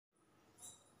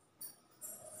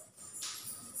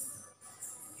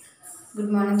Good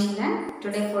morning children.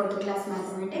 Today 4th class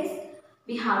mathematics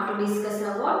we have to discuss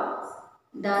about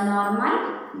the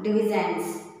normal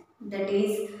divisions, that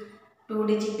is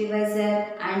 2-digit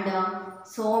divisor and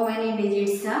so many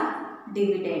digits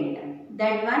dividend.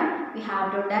 That one we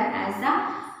have to done as the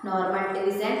normal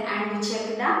division and we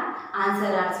check the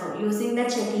answer also using the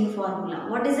checking formula.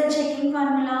 What is the checking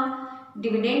formula?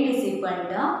 Dividend is equal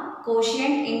to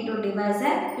quotient into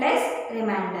divisor plus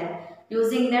remainder.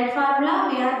 Using that formula,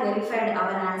 we are verified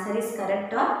our answer is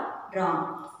correct or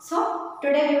wrong. So,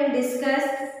 today we will discuss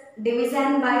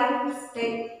division by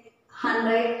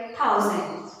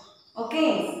 100,000.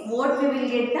 Okay, what we will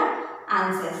get the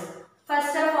answers.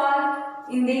 First of all,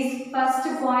 in this first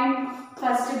point,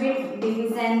 first bit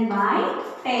division by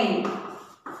 10.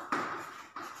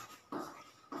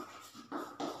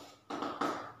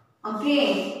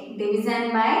 Okay,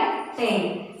 division by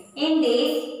 10. In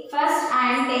this, first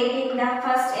I am taking the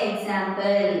first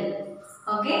example.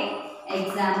 Okay,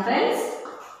 examples.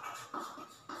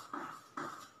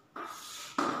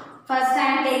 First I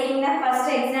am taking the first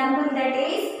example, that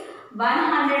is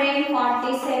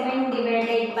 147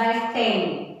 divided by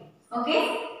 10. Okay,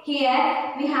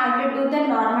 here we have to do the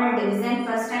normal division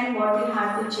first and what we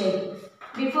have to check.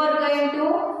 Before going to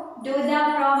do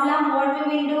the problem, what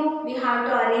we will do? We have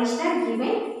to arrange the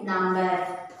given number.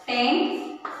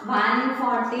 10,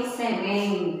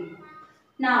 147.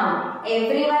 Now,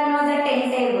 everyone know the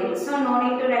 10 table. So, no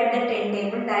need to write the 10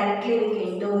 table. Directly we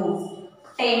can do.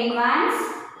 10 ones,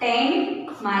 10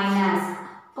 minus.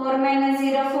 4 minus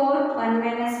 0, 4. 1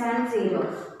 minus 1, 0.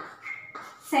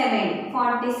 7,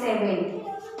 47.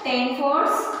 10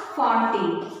 fours,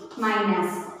 40.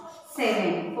 Minus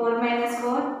 7. 4 minus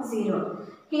 4, 0.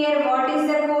 Here, what is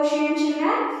the quotient,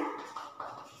 children?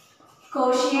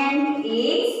 Quotient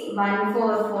is 1,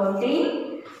 4,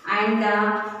 14 and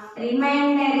the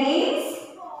remainder is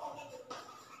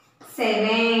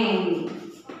 7.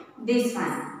 This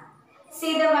one.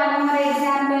 See the one more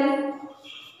example.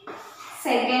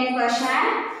 Second question,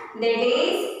 that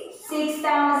is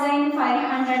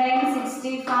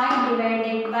 6565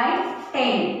 divided by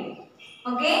 10.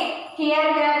 Okay. Here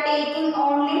we are taking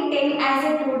only 10 as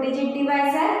a 2-digit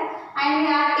divisor and we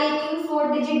are taking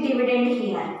 4-digit dividend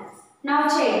here. Now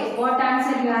check what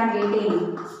answer you are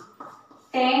getting.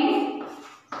 10,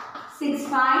 6,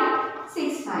 5,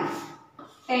 6, 5.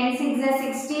 10, 6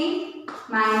 is 60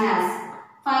 minus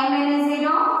 5 minus 0,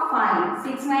 5.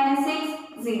 6 minus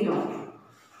 6, 0.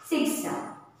 6,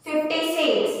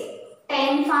 56.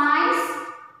 10 5s,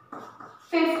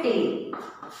 50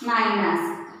 minus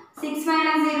 6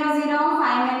 minus 0, 0,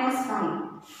 5 minus 5.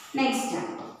 Next,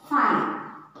 5.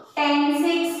 10,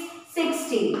 6,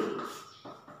 60.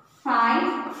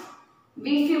 5.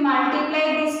 If you multiply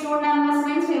these two numbers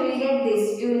means we will get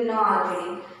this. You will know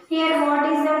already. Here what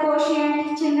is the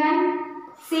quotient, children?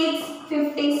 6,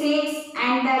 56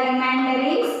 and the remainder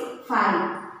is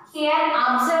 5. Here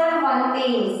observe one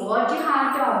thing. What you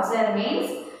have to observe means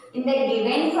in the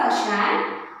given question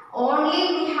only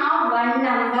we have one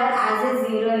number as a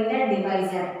 0 in the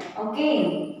divisor. Okay.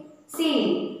 See,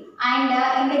 and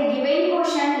in the given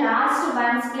question last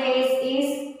one's place is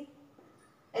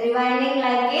remaining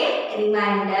like a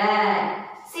remainder.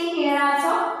 See here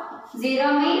also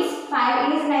 0 means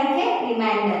 5 is like a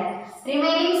remainder.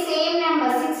 Remaining same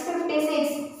number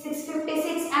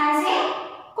 656 as a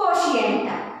quotient.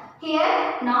 Here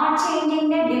not changing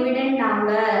the dividend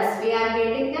numbers. We are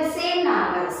getting the same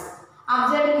numbers.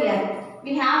 Observe here.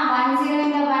 We have 1 0 in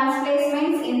the ones place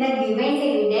means in the given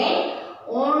dividend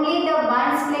only the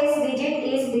ones place digit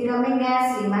is becoming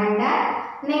as remainder.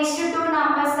 Next two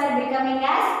numbers are becoming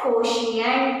as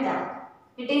quotient.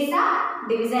 It is the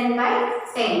division by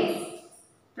 10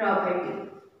 property.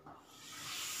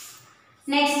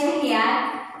 Next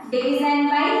here division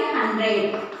by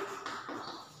 100.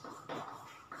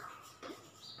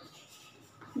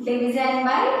 Division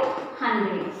by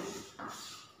 100.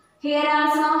 Here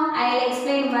also I will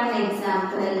explain one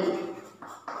example.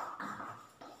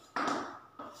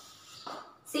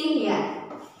 See here.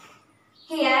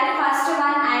 Here first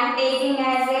one I am taking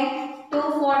as a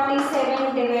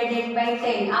 247 divided by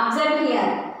 10. Observe here.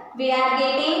 We are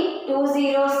getting 2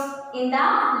 zeros in the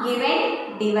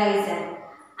given divisor.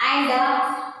 And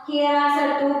here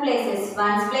also two places.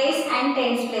 1's place and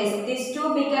 10's place. These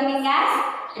two becoming as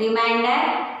remainder.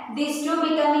 These two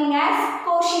becoming as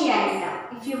quotient.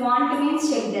 If you want to means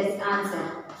check this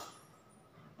answer.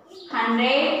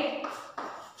 100,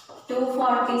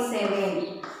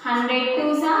 247. 100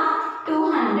 2s are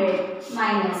 200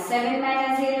 minus 7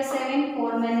 minus 0, 7,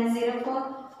 4 minus 0,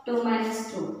 4, 2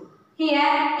 minus 2.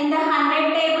 Here in the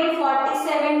 100 table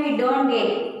 47 we don't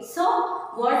get. So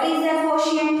what is the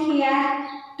quotient here?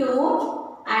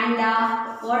 2. And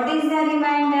what is the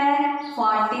remainder?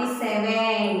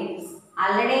 47.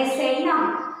 Already said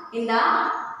now. In the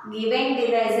given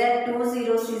divisor, 2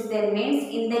 zeros is there, means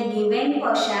in the given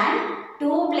question,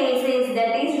 2 places,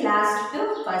 that is last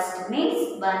to first,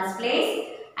 means 1's place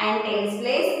and 10's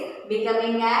place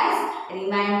becoming as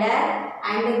remainder,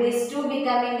 and this 2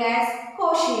 becoming as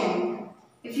quotient.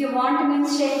 If you want,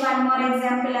 means take one more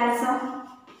example also.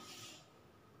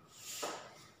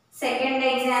 Second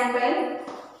example,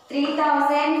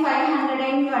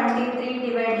 3523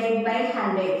 divided by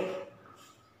 100.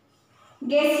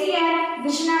 Guess here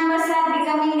which numbers are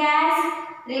becoming as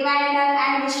remainder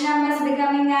and which numbers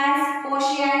becoming as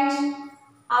quotient.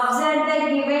 Observe the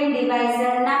given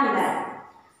divisor number.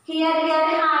 Here we are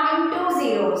having 2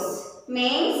 zeros,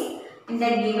 means in the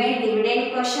given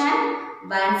dividend question,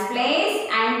 1's place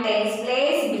and 10's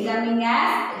place becoming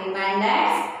as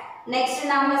remainders. Next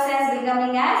numbers as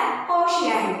becoming as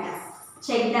quotient.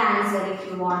 Check the answer if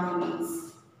you want,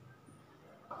 means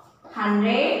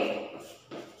 100,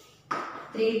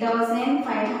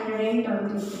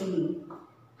 3523.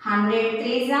 100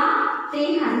 3s are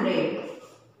 300.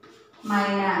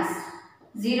 Minus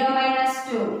 0 minus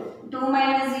 2. 2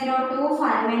 minus 0 2.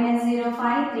 5 minus 0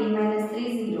 5. 3 minus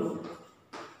 3 0.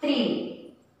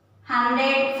 3.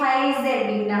 105 is their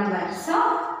big number. So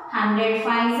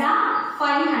 105 is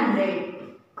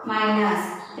 500. Minus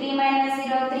 3 minus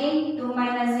 0 3. 2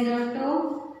 minus 0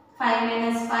 2. 5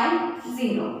 minus 5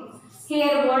 0.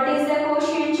 Here what is the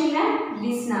quotient, children?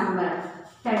 This number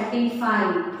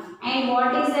 35. And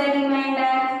what is the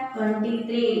remainder?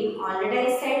 23. Already I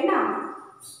said now.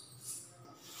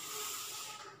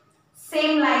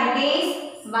 Same like this.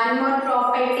 One more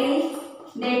property,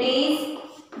 that is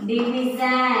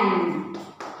division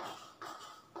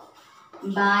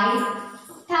by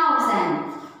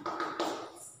 1000.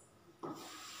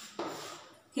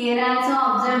 Here also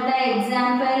observe the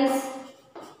examples.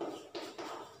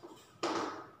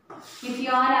 If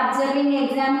you are observing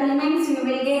example, means you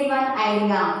will get one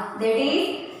idea. That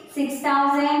is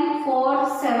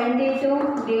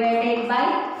 6472 divided by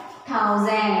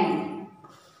 1000.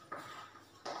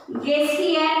 Guess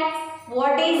here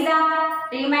what is the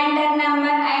remainder number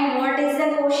and what is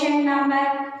the quotient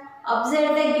number.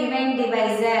 Observe the given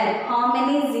divisor. How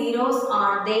many zeros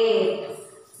are there?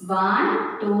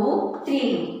 1, 2,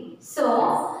 3.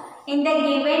 So in the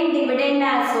given dividend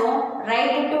also,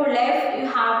 right to left you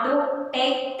have to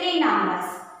take 3 numbers.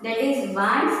 That is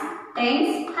 1s,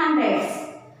 10s, 100s.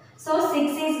 So 6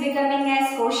 is becoming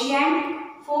as quotient.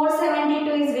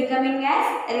 472 is becoming as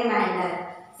remainder.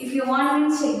 If you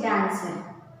want, to check the answer.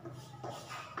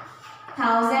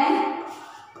 1000,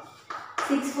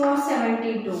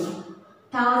 6472.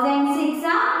 1006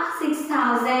 are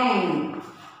 6000.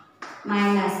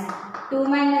 Minus 2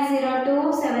 minus 0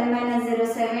 2, 7 minus 0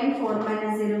 7, 4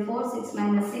 minus 0 4, 6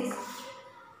 minus 6.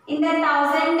 In the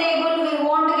 1000 table we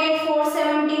won't get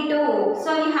 472. So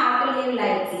we have to leave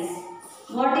like this.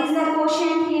 What is the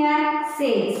quotient here?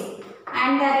 6.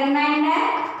 And the remainder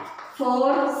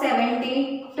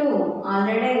 472.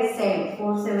 Already I said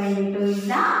 472 is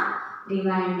the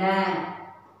remainder.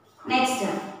 Next,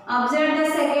 observe the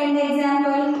second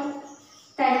example.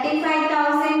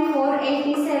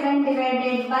 35,487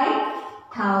 divided by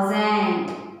 1000.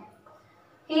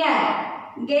 Here,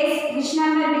 guess which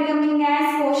number becoming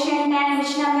as quotient and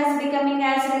which numbers becoming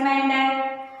as remainder.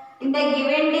 In the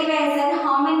given divisor,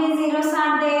 how many zeros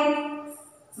are there?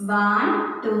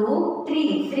 1, 2,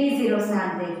 3. 3 zeros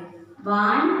are there.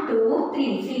 1, 2,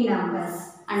 3. 3 numbers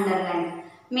underlined.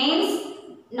 Means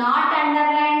not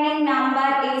underlining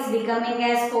number is becoming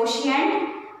as quotient.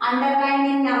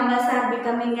 Underlining numbers are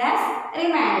becoming as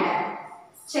remainder.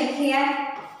 Check here.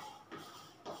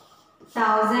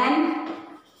 1000,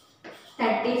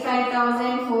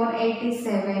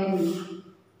 35,487.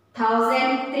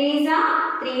 1000 3s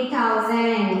are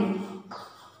 3000.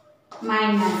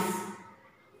 Minus.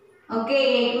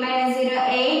 Okay, 8 minus 0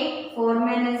 8, 4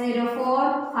 minus 0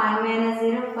 4, 5 minus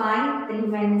 0 5, 3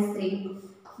 minus 3.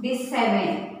 This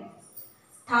 7.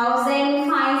 1000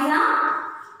 5s are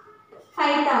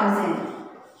 5000.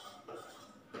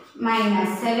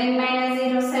 Minus 7 minus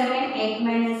 0 7, 8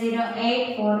 minus 0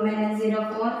 8, 4 minus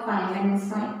 0 4, 5 minus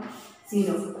 5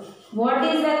 0. What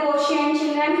is the quotient,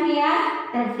 children, here?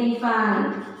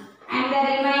 35. And the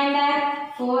remainder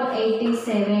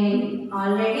 487.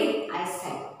 Already I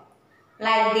said.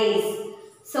 Like this.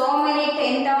 So many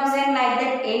 10,000 like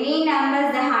that. Any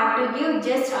numbers they have to give.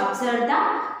 Just observe the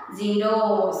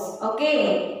zeros.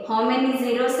 Okay. How many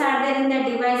zeros are there in the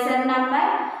divisor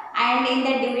number? and in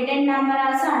the dividend number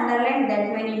also underline that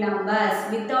many numbers.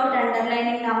 Without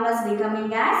underlining numbers becoming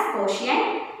as quotient,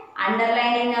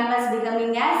 underlining numbers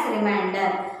becoming as remainder.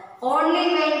 Only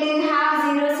when you have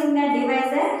zeros in the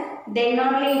divisor, then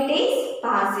only it is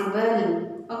possible.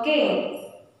 Okay.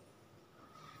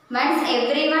 Once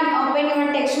everyone open your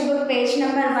textbook page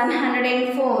number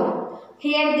 104.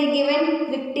 Here they given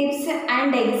with tips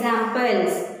and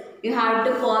examples. You have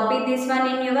to copy this one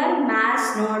in your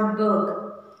maths notebook.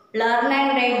 Learn and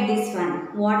write this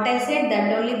one. What I said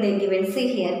that only they given. See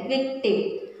here, quick tip.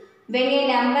 When a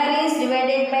number is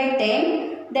divided by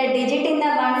 10, the digit in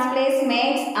the ones place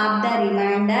makes up the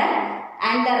remainder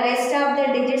and the rest of the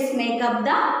digits make up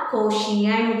the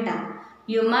quotient.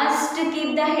 You must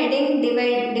keep the heading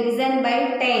division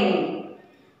by 10.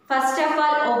 First of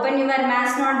all, open your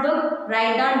maths notebook,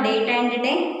 write down date and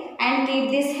day and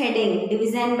keep this heading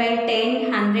division by 10,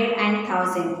 100 and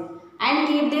 1000. And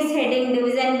keep this heading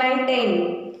division by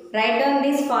 10. Write down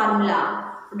this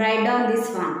formula. Write down this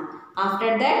one.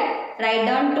 After that, write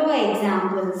down 2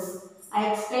 examples.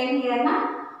 I explain here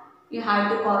now. You have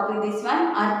to copy this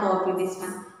one or copy this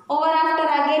one. Over after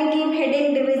again keep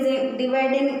heading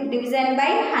division by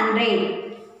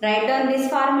 100. Write down this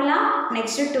formula.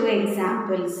 Next 2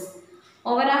 examples.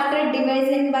 Over after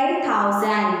division by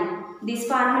 1000. This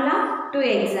formula 2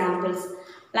 examples.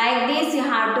 Like this you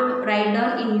have to write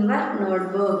down in your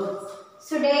notebook.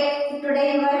 So today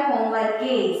your homework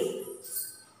is.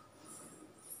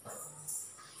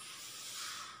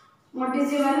 What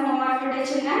is your homework today,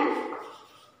 children?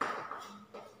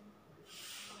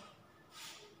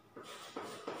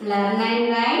 Learn and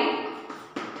write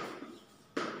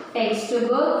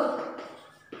textbook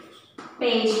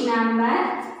page number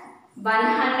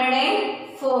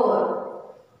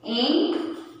 104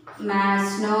 in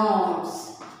maths notes.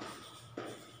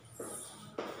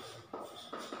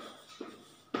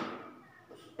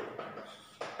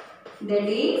 That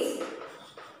is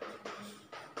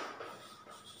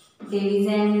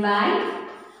division by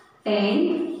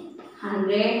 10,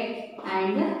 100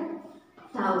 and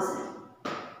 1000.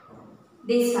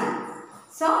 This one.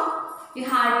 So, you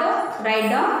have to write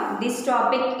down this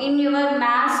topic in your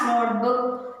maths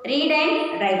notebook. Read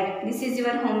and write. This is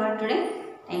your homework today.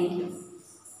 Thank you.